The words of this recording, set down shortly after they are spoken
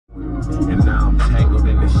And now I'm tangled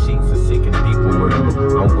in the sheets and sinking deeper with it.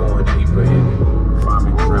 I'm going deeper in it. Find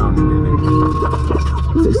me drowning in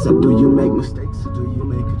it. They said, do you make mistakes or do you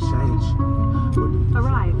make a change?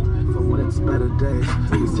 Arrived. For when it's better days.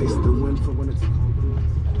 You taste the wind for when it's cold.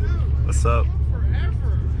 What's up?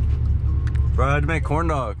 Bro, I had to make corn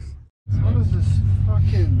dogs. What is this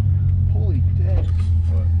fucking holy dick?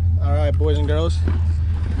 All right, boys and girls.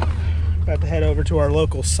 About to head over to our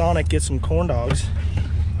local Sonic, get some corn dogs.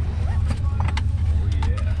 Oh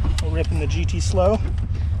yeah. We're ripping the GT slow.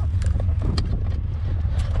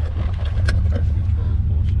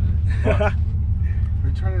 Bullshit. Are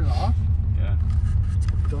you turning it off? Yeah.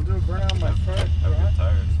 Don't do a burnout on my front. Have good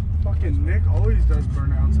tires. Fucking Nick always does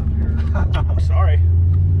burnouts up here. I'm sorry.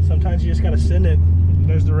 Sometimes you just gotta send it.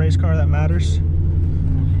 There's the race car that matters.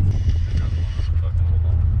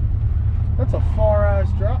 That's a far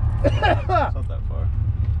ass drop. It's not that far.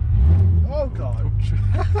 Oh god.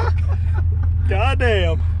 God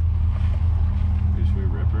damn. Should we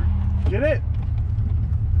rip her? Get it.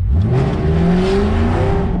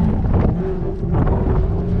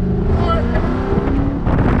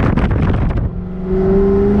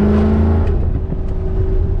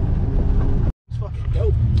 It's fucking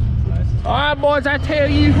dope. Alright boys, I tell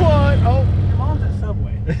you what. Oh, your mom's at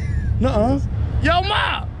Subway. Nuh-uh. Yo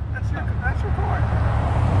ma! That's your car.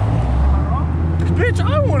 Am I wrong? Bitch,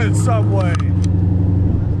 I wanted Subway.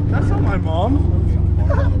 That's not my mom.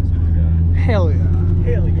 Hell yeah.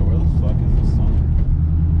 Hell yeah. Where the fuck is this song?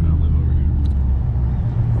 I don't live over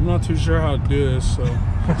here. I'm not too sure how to do this, so.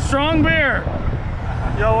 Strong beer!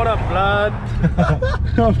 Yo, what up, blood?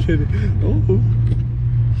 I'm kidding. Ooh.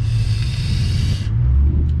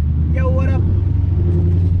 Yo, what up?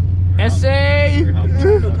 Essay!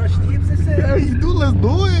 Yeah, you do, let's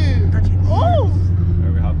do it! Oh!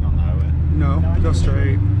 Are we hopping on the highway? No, go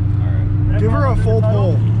straight. Alright. Give her a full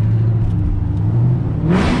pull.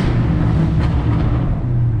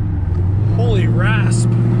 Holy rasp.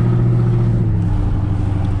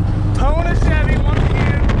 Tone a Chevy, one of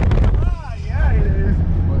you. Ah, yeah, it is.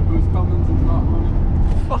 But who's Cummins is not running?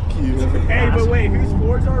 Fuck you. Hey, but wait, whose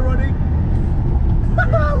Fords are running?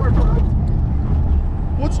 We're fucked.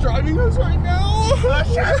 What's driving us right now?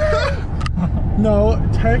 No,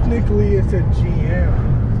 technically it's a GM.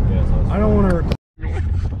 Yeah, so I don't want to record.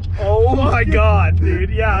 Oh my god, dude.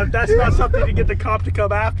 Yeah, if that's not something to get the cop to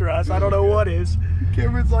come after us, I don't know what is.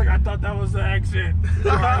 Cameron's like, I thought that was the exit.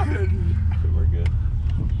 we're good.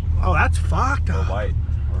 Oh, that's fucked We're up. white.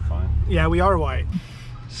 We're fine. Yeah, we are white.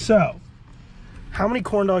 So, how many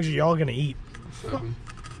corn dogs are y'all gonna eat? 7.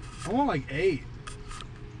 I want like 8.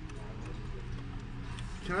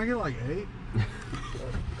 Can I get like 8?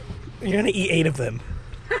 You're gonna eat 8 of them.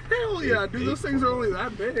 Hell yeah, dude, those things are only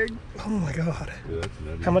that big. Oh my god. Dude, that's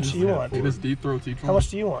nutty. How much do you want? Just deep throats each one. How much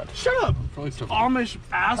do you want? Shut up, Probably 7. Amish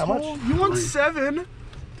asshole. much? You want 3. 7?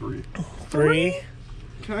 3. 3.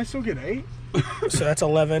 Can I still get 8? So that's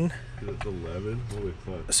 11. That's 11? Holy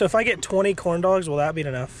fuck. So if I get 20 corn dogs, will that be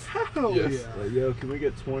enough? Hell Yes. yeah. Like, yo, can we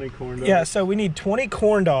get 20 corn dogs? Yeah, so we need 20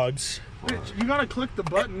 corn dogs. Bitch, you gotta click the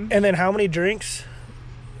button. And then how many drinks?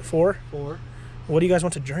 4? 4. What do you guys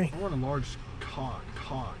want to drink? I want a large cock.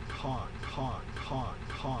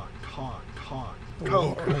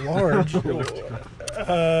 Coke. Large.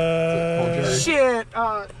 Shit.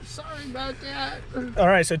 Sorry about that. All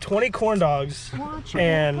right, so 20 corn dogs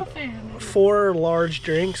and 4 large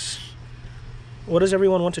drinks. What does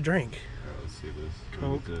everyone want to drink? Alright, let's see this.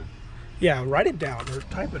 Coke. Yeah, write it down or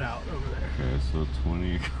type it out over there. Okay, so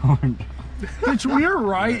 20 corn dogs. Bitch, we are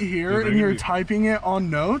right here Dude, and you're gonna be- typing it on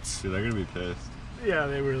notes. Dude, they're gonna be pissed. Yeah,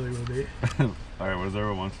 they really will be. Alright, what does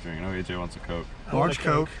everyone want to drink? I know AJ wants a Coke. Large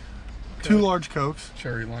Coke. 2 large Cokes.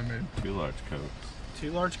 Cherry limeade. 2 large Cokes.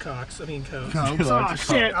 2 large cocks. I mean Cokes. Two large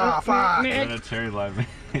shit. Cokes. Fuck. And a cherry limeade.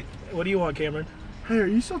 What do you want, Cameron? Hey, are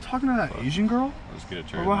you still talking to that Asian girl? Let's get a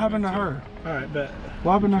cherry Or what happened to limeade, her? Alright, bet.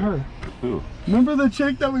 What happened to her? Who? Remember the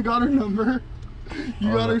chick that we got her number?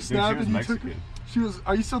 You got her dude, snap she was and you took Mexican. She was,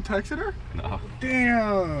 are you still texting her? No.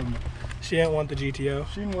 Damn. She didn't want the GTO.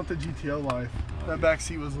 She didn't want the GTO life. That back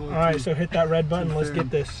seat was a little Alright, so hit that red button. Let's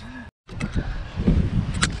get this.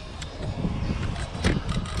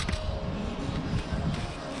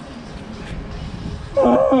 That's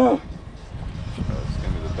gonna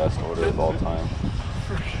be the best order of all time.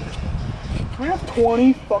 Can we have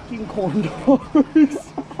 20 fucking corn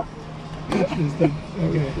dogs?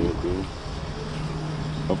 Okay. Cool, dude.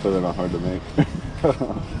 Hopefully they're not hard to make.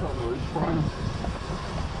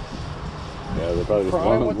 Yeah, they're probably just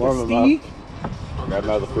warm them up. Grab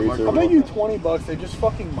them out of the freezer. I'll bet you $20 they just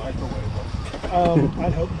fucking microwave them.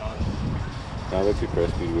 I'd hope not. No, they're too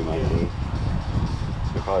crispy to be microwave.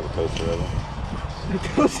 probably the toaster oven. The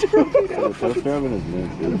toaster oven? The toaster oven is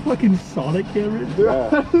mint, The dude. fucking Sonic camera?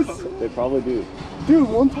 Yeah, they probably do. Dude,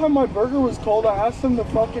 one time my burger was cold, I asked them to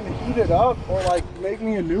fucking heat it up or like make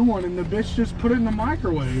me a new one, and the bitch just put it in the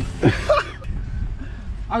microwave.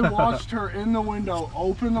 I watched her in the window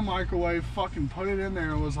open the microwave, fucking put it in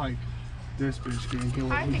there, and was like, this bitch can't kill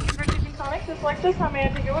Hi, me. thank you for choosing Sonic. This is Lexus. How may I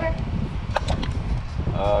take your order?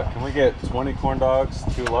 Can we get 20 corn dogs,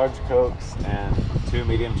 2 large Cokes, and 2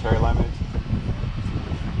 medium cherry limeades?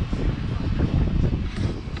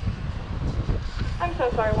 I'm so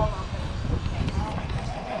sorry, one moment.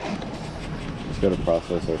 Just gotta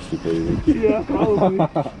process our stupidity. Yeah, probably.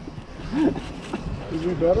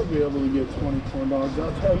 We better be able to get 20 corn dogs,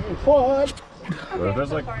 I'll tell you what. What if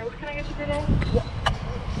there's like, Sorry, what can I get you today?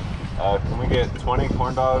 can we get 20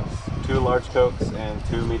 corn dogs, 2 large Cokes, and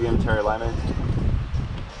 2 medium cherry limeades?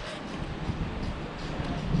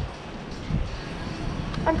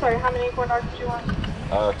 I'm sorry, how many corn dogs did you want?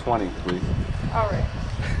 20, please.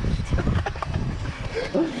 Alright.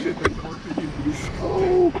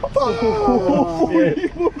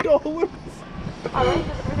 Alright,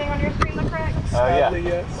 does everything on your screen look correct? Yeah.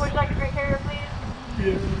 Yes. Would you like a drink carrier,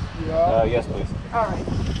 please? Yeah. Yes, please. Alright.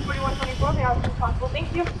 4124, the as possible.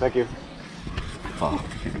 Thank you. Thank you.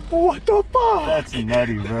 What the fuck? That's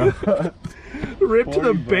nutty, bro. Rip to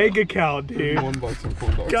the bank account, dude. $1 on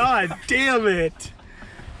Corndogs. God damn it.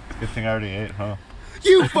 Good thing I already ate, huh?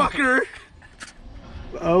 You fucker!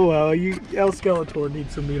 Oh well, El Skeletor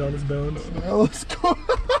needs some meat on his bones. Let's go.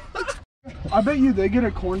 I bet you they get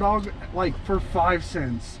a corn dog like for 5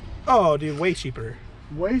 cents. Oh, dude, way cheaper.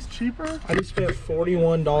 Way cheaper? I just spent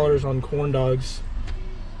 $41 on corn dogs.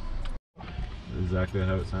 Exactly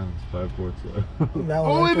how it sounds. 5 quarts though.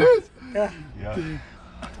 Oh, it is? Yeah. Yeah.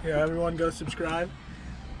 Yeah, everyone go subscribe.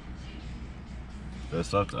 I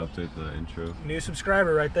still have to update the intro. New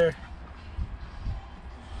subscriber right there.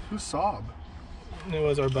 Who's Sob? It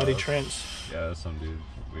was our buddy Trent's. Yeah, that's some dude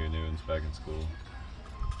we knew in back in school.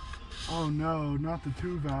 Oh no, not the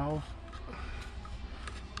 2 valve.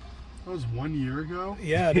 That was 1 year ago?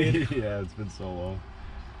 Yeah, dude. Yeah, it's been so long.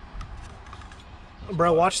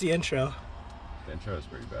 Bro, watch the intro. The intro is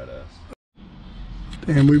pretty badass.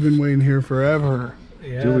 Damn, we've been waiting here forever.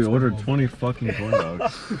 Yeah, Dude, we that's ordered cool. 20 fucking corn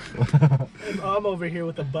dogs. I'm over here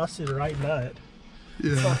with a busted right nut.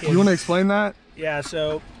 Yeah. Fucking- You want to explain that? Yeah,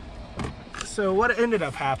 so what ended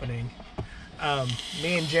up happening,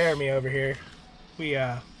 me and Jeremy over here, we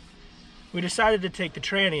decided to take the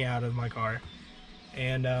tranny out of my car,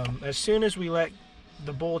 and as soon as we let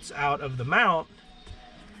the bolts out of the mount,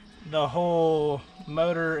 the whole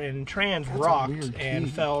motor and trans rocked and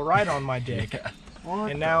fell right on my dick.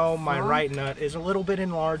 And now my right nut is a little bit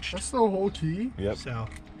enlarged. That's the whole key? Yep. So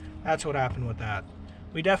that's what happened with that.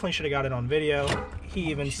 We definitely should have got it on video.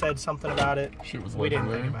 He even said something about it. Shit was We didn't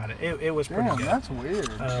legendary. think about it. It was pretty Damn, good. that's weird.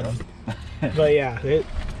 But yeah,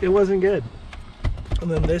 it wasn't good.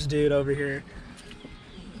 And then this dude over here,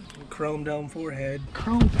 chrome dome forehead.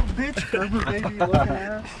 Chrome, bitch, Gerber baby looking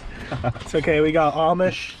ass. It's okay, we got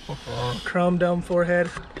Amish, chrome dome forehead,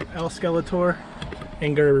 El Skeletor,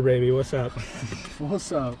 and Gerber baby. What's up?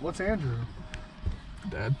 What's up? What's Andrew?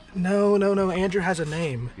 Dad. No, Andrew has a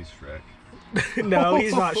name. He's Shrek. No,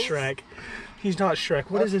 he's not Shrek. He's not Shrek.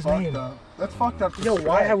 What is his name? That's fucked up. Yo,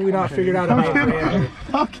 why have we not figured out a name for Andrew?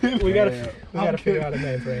 I'm kidding. We gotta figure out a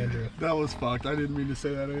name for Andrew. That was fucked. I didn't mean to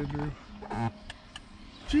say that, Andrew.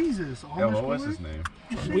 Jesus. Yeah, Amish what was boy? his name?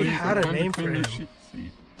 We had a name for him.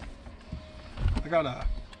 I got a.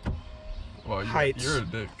 Well, Heights. you're a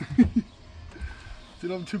dick.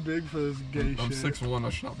 Dude, I'm too big for this gay I'm shit. 6'1", I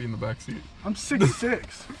should not be in the back seat. I'm 6'6".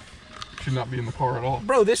 Should not be in the car at all.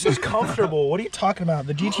 Bro, this is comfortable. What are you talking about?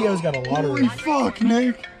 The GTO's got a lot of Holy room. fuck,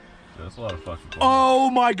 Nick. That's a lot of fucking corn. Oh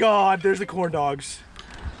my god, there's the corn dogs.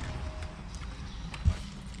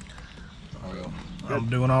 Oh, yeah. I'm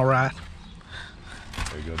doing all right.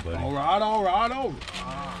 There you go, buddy. All right, all right, all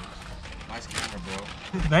right. Nice camera,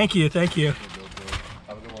 bro. Thank you, thank you.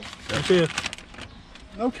 Have a good one. You too.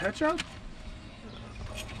 No ketchup?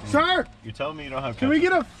 Sir, You tell me you don't have can we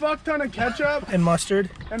get a fuck ton of ketchup And mustard?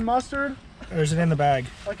 and mustard? Or is it in the bag?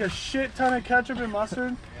 Like a shit ton of ketchup and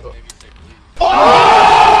mustard?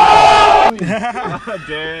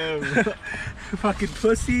 Damn. Fucking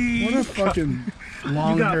pussy. What a fucking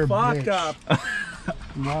long You hair got fucked bitch. up.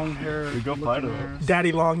 Long hair. We go looking fight him. ass.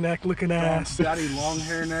 Daddy long neck looking ass. Daddy long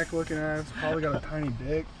hair neck looking ass. Probably got a tiny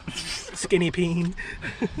dick. Skinny peen.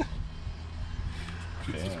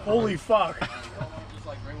 Holy fuck. Just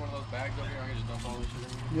like bring one of those bags over here, I can just dump all this shit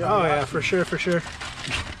in. Yeah, Oh yeah, for sure, for sure.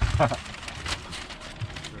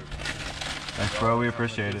 Thanks, bro. We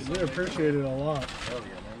appreciate it. we appreciate it a lot. Hell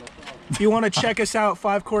yeah. If you want to check us out,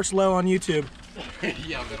 5 Course Low on YouTube.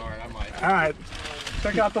 Yeah, but alright, I might. All right.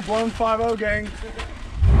 Check out the Blown 5-0 gang.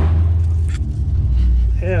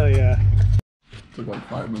 Hell yeah. Took like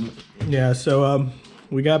 5 minutes. Yeah, so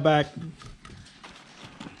we got back.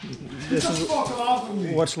 This is Fuck off of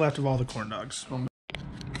me. what's left of all the corn dogs.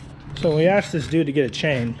 So we asked this dude to get a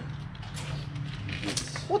chain.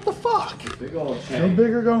 What the fuck? Big old Go chain.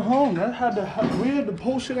 big or go home. That had to. We had to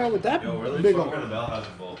pull shit out with that big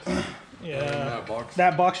old. Yeah. Box.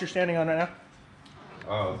 That box you're standing on right now?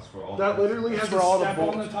 Oh, it's for all. That literally has for a all the step on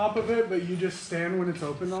the bolts. top of it, but you just stand when it's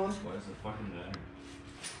open on. Why does it fucking matter?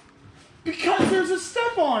 Because there's a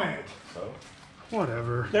step on it. So?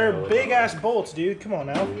 Whatever. They're big ass bolts, dude. Come on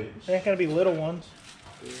now. They ain't gonna be little ones.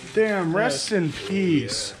 Damn, rest in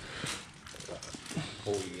peace.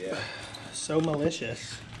 Oh yeah. So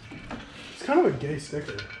malicious. It's kind of a gay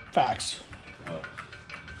sticker. Facts.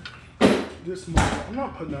 This much. I'm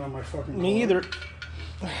not putting that on my fucking car. Me either.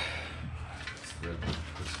 The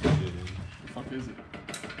fuck is it?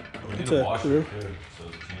 It's a crew. So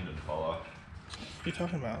the chain didn't fall off. What are you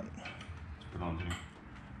talking about? Put on here.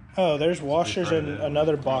 Oh, there's washers and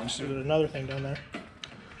another box, another thing down there.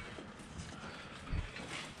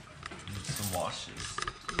 Some washes.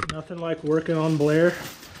 Nothing like working on Blair.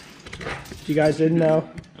 If you guys didn't know.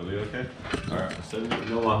 Are we okay? Alright, so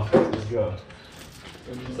go off. Let's go.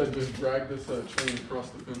 And you said just drag this chain across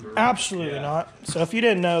the fender. Absolutely not. So if you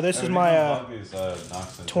didn't know, this is my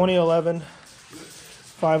 2011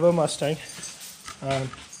 5.0 Mustang.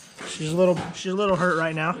 She's a little hurt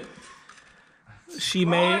right now. She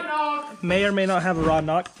may or may not have a rod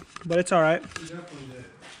knock, but it's all right.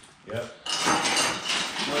 Yep.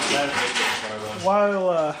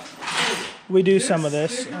 While we do some of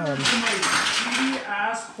this,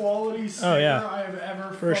 ass quality sticker oh yeah, I have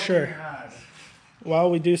ever for sure. had.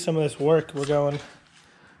 While we do some of this work, we're going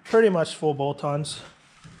pretty much full bolt-ons.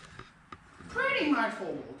 Pretty much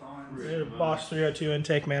full bolt-ons. Boss 302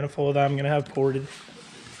 intake manifold I'm gonna have ported.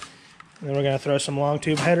 And then we're gonna throw some long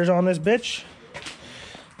tube headers on this bitch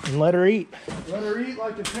and let her eat. Let her eat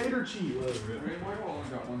like a tater cheat.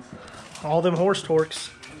 All them horse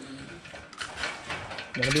torques.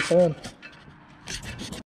 Gonna be fun.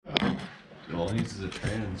 All he needs is a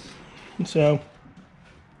trans. So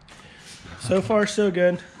far so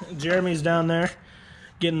good. Jeremy's down there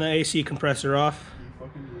getting the AC compressor off.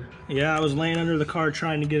 Yeah, I was laying under the car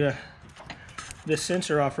trying to get this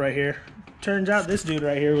sensor off right here. Turns out this dude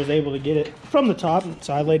right here was able to get it from the top,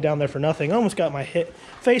 so I laid down there for nothing. Almost got my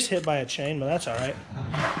face hit by a chain, but that's all right.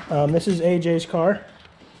 This is AJ's car.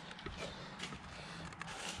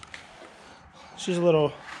 She's a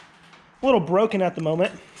little broken at the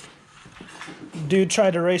moment. Dude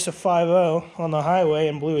tried to race a 5.0 on the highway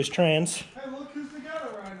and blew his trans. Hey, look who's together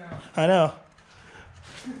right now. I know.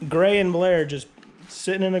 Gray and Blair just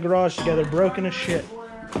sitting in the garage together, broken as shit.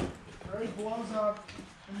 Gray blows up,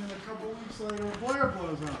 and then a couple weeks later, Blair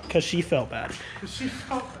blows up. Because she felt bad. Because she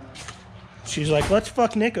felt that. She's like, let's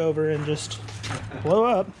fuck Nick over and just blow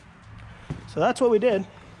up. So that's what we did.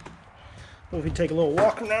 If we take a little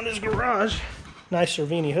walk around his garage. Nice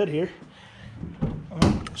Cervini hood here.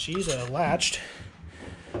 She's latched.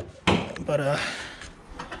 But,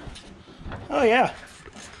 oh yeah.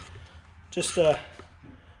 Just a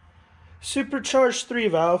supercharged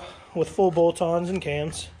 3-valve with full bolt-ons and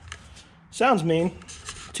cams. Sounds mean.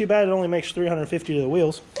 Too bad it only makes 350 to the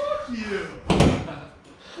wheels. Fuck you!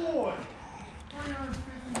 Boy!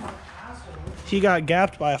 350 my asshole. He got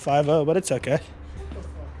gapped by a 5.0, but it's okay.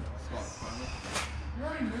 You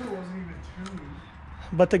already knew it wasn't even tuned.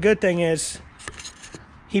 But the good thing is,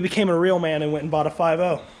 he became a real man and went and bought a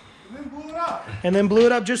 5.0. And then blew it up. And then blew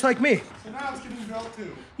it up just like me. So now it's getting built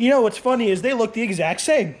too. You know what's funny is they look the exact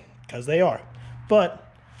same. Because they are.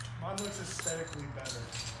 But, Mine looks aesthetically better.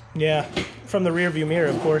 yeah, from the rear view mirror,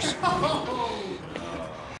 of course. What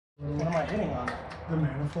am I hitting on? The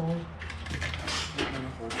manifold.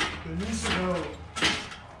 It needs to go.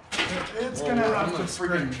 It's gonna have to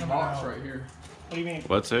scrape coming box out. right here. What do you mean?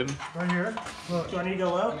 What's Hayden? Right here. Look. Do I need to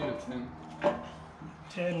go I low? need a 10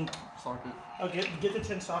 10. socket. Oh, get the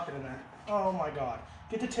 10 socket in there. Oh my god.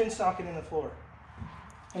 Get the 10 socket in the floor.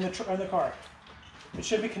 In the car. It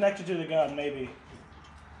should be connected to the gun, maybe.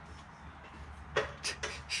 That's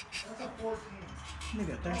a 14.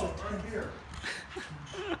 Nigga, there's a 10. Right here.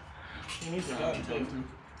 He needs the gun, too.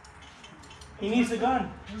 He needs the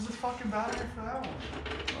gun. There's a fucking battery for that one.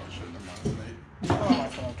 Oh shit, never mind. Oh my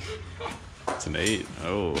god. It's an 8.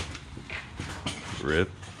 Oh. Rip.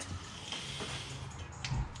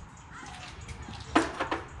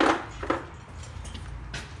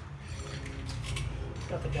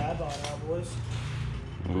 Got the dad bod out, boys.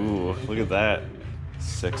 Ooh, Whoa, look at that.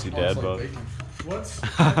 Sexy dad bod. What's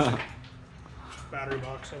battery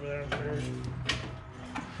box over there?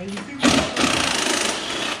 Hey, you think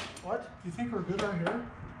What? you think we're good out here?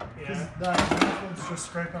 Because Yeah. that one's just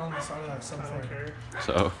scraping on the side of that I don't something. care.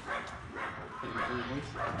 So,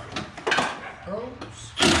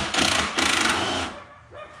 Oops.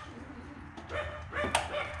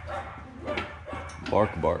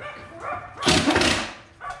 bark bark.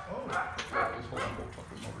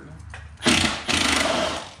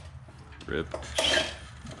 Rip. Now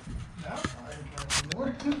I don't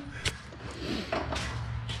know.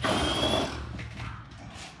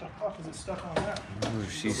 The fuck is it stuck on that? Ooh,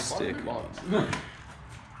 she's stick. Push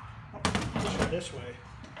it this way.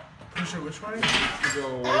 Push it which way? Go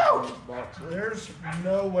away from the box. There's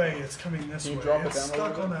no way it's coming this way. drop it It's down a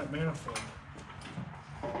little stuck on that manifold.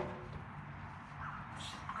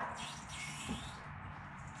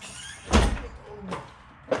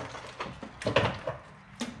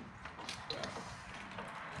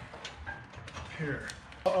 Here.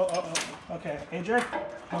 Oh. Okay, AJ,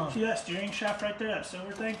 see that steering shaft right there, that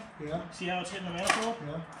silver thing? Yeah. See how it's hitting the manifold?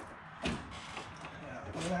 Yeah. Yeah,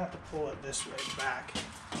 I'm gonna have to pull it this way back.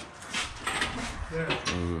 There.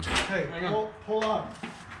 Ooh. Hey, pull up.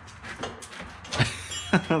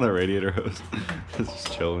 The radiator hose. It's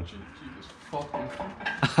just chilling.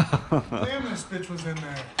 Damn, this bitch was in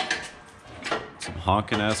there. Some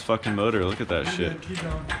honking ass fucking motor. Look at that You shit. good, keep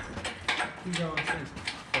going. Keep going.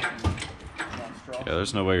 Yeah,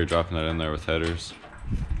 there's no way you're dropping that in there with headers.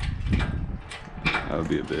 That would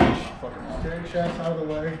be a bitch. Steering shaft out of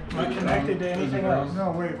the way. Am I connected to anything else?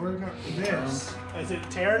 No, wait, we're gonna. This. Is it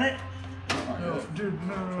tearing it? No, dude,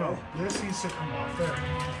 no. This needs to come off there.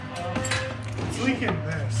 It's leaking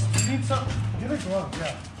this. You need some. Get a glove,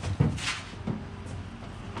 yeah.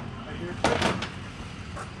 Right here.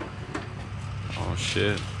 Oh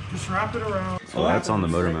shit. Just wrap it around. Oh, that's on the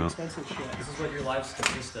motor mount. Expensive shit. This is what your life's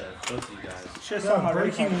consists of, both of you guys. It's just on my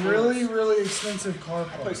breaking breaking really, really expensive car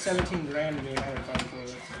Like parts. 17 grand to me. I haven't found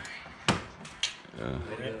fluids. Yeah.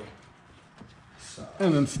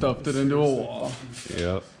 And then stuffed it into a wall.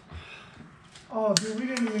 Yep. Oh, dude, we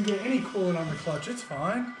didn't even get any coolant on the clutch. It's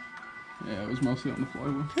fine. Yeah, it was mostly on the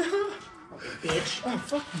flywheel. Bitch. Oh,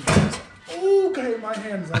 fuck you. Okay, my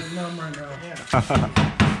hand's like numb right now. Yeah.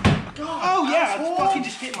 Oh yeah, it's fucking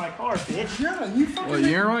just hit my car, bitch. Yeah, you fucking. Well,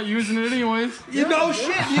 you're not using it anyways. You know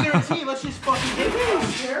shit, neither is he. Let's just fucking hit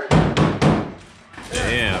it.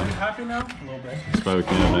 Damn. Happy now? A little bit. It's probably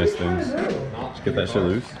kind of nice things. Just get that shit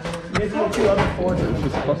loose. Maybe the two other Fords.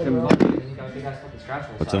 Just fucking.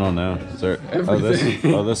 What's it on now? Is there?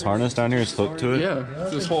 Oh, this harness down here is hooked to it. Yeah,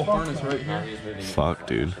 it's this whole harness right here. Fuck,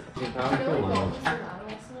 dude.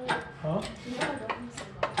 Huh?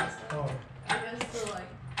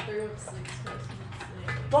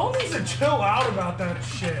 Don't need to chill out about that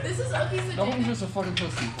shit. This is okay, so That one's just a fucking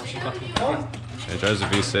pussy. It drives a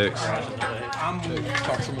V6.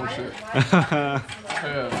 Talk some more shit.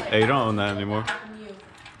 Yeah. Hey, you don't own that anymore.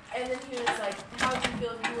 And then he was like, how would you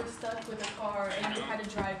feel if you were stuck with a car and you had to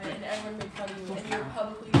drive it and everyone made fun of you and you were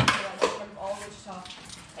publicly vandalized in front of all Wichita?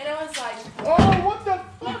 And I was like, Oh, what the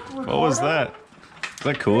fuck, Ricardo? What was that? Is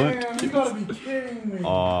that coolant? Man, you gotta be kidding me.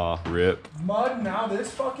 Aw, rip. Mud, now this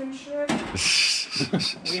fucking shit?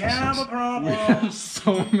 We have a problem.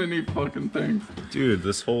 So many fucking things. Dude,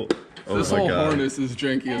 this whole... Oh This my whole god. harness is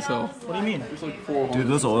janky as hell. What do you mean? There's like 4 Dude, harnesses.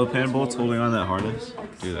 those oil pan bolts holding on that harness?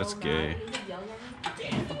 Dude, that's gay.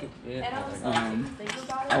 and I was like, think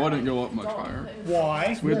about it. I wouldn't go up much higher.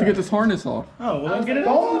 Why? We have to get this harness off. Oh, well then get it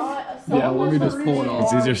off. Yeah, let me just pull it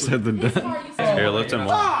It's off. easier said than done. Here, lift him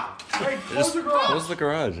up. Hey, close Just the garage. close the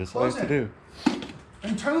garage. That's all I have to do.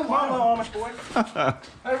 And turn the Come on, light little on. Amish boy.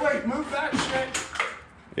 Hey, wait, move that shit.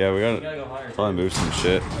 Yeah, we gotta probably move some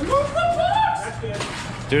shit. Move the box! That's good.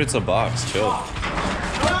 Dude, it's a box. Chill.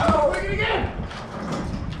 Oh, look it again.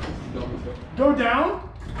 Go down.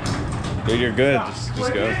 Dude, you're good. Just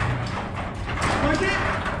Click go. it. Click it.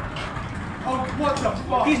 Oh, what the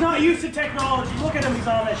fuck? He's not used to technology. Look at him, he's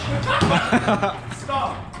on this shit.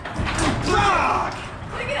 Stop.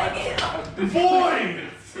 Boy!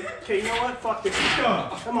 Okay, you know what? Fuck this.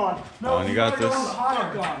 Come on. No, on, you got gotta go this. on the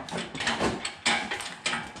higher.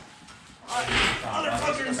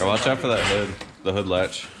 Or watch out for that hood. The hood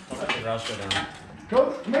latch.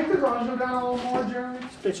 Go, make the garage go down a little more, Jeremy.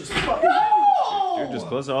 Bitch is fucking. Dude, just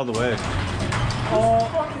close it all the way. Oh,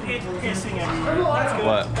 it's pissing everywhere. That's good.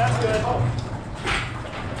 What? That's good.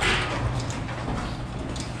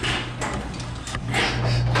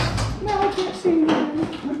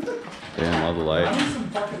 Damn, all the light. I need some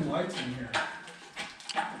fucking lights in here.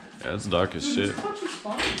 Yeah, it's dark as shit. This clutch is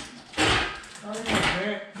fine. Not even a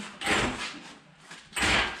bit.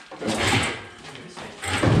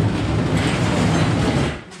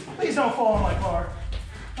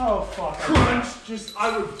 fuck. Crunch, just,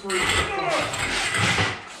 I would freak.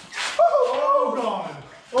 Oh, God.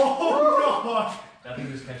 Oh, God.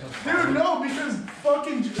 Nothing just catch up. Dude, no, because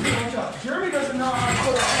fucking, watch out. Jeremy doesn't know how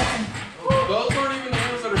to put a fucking. Those aren't even the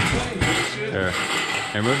ones that are playing this shit.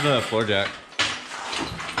 Here, move the floor jack.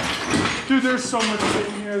 Dude, there's so much shit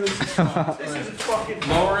in here. This is fucking.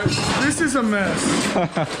 Lower it. This is a mess.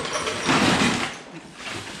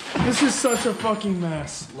 This is such a fucking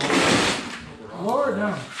mess. Lower it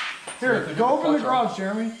down. Here, go open the garage,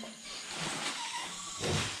 Jeremy.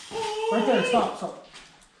 Right there, stop.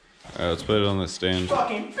 Alright, let's put it on the stand.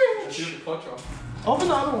 Fucking Shoot the clutch off. Open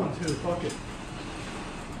the other one too, fuck it.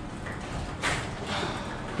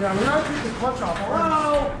 Yeah, we gotta take the clutch off.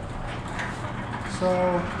 Hello! So,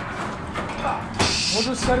 we'll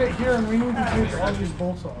just set it here and we need to take all these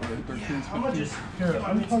bolts off. I'm gonna just Here,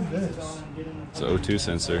 unplug this. It's an O2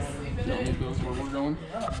 sensor. Those where we're going.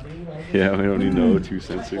 Yeah, we don't need no O2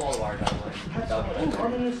 sensor.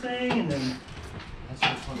 arm in this thing and then. That's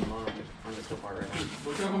just on the monitor. On this part right now.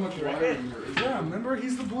 Look at how much wiring there is. Yeah, remember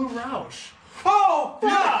he's the Blue Roush. Oh,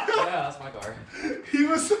 fuck! Yeah, that's my car. He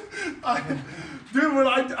was, dude, when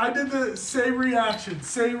I did the say reaction.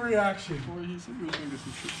 Boy, he said he was gonna get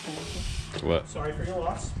some shit pulled. What? Sorry for your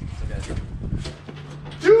loss. It's okay.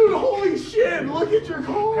 Dude, holy shit, look at your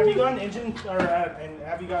car. Have you gotten engine or and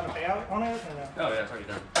have you gotten a payout on it or no? Oh yeah, it's already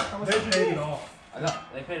done. How much They did you paid pay? it off.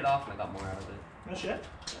 They paid it off and I got more out of it. No shit.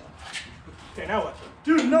 Okay, now what?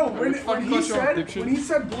 Dude, no, fucking when dipshit. he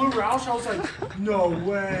said Blue Roush, I was like, no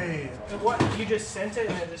way. What? You just sent it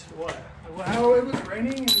and it just what? No, it was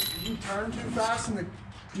raining and you turned too fast and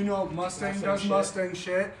Mustang Mustang does shit. Mustang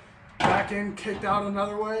shit. Back in, kicked out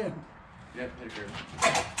another way and Yeah, take care.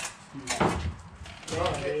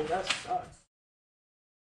 Damn, dude, that sucks.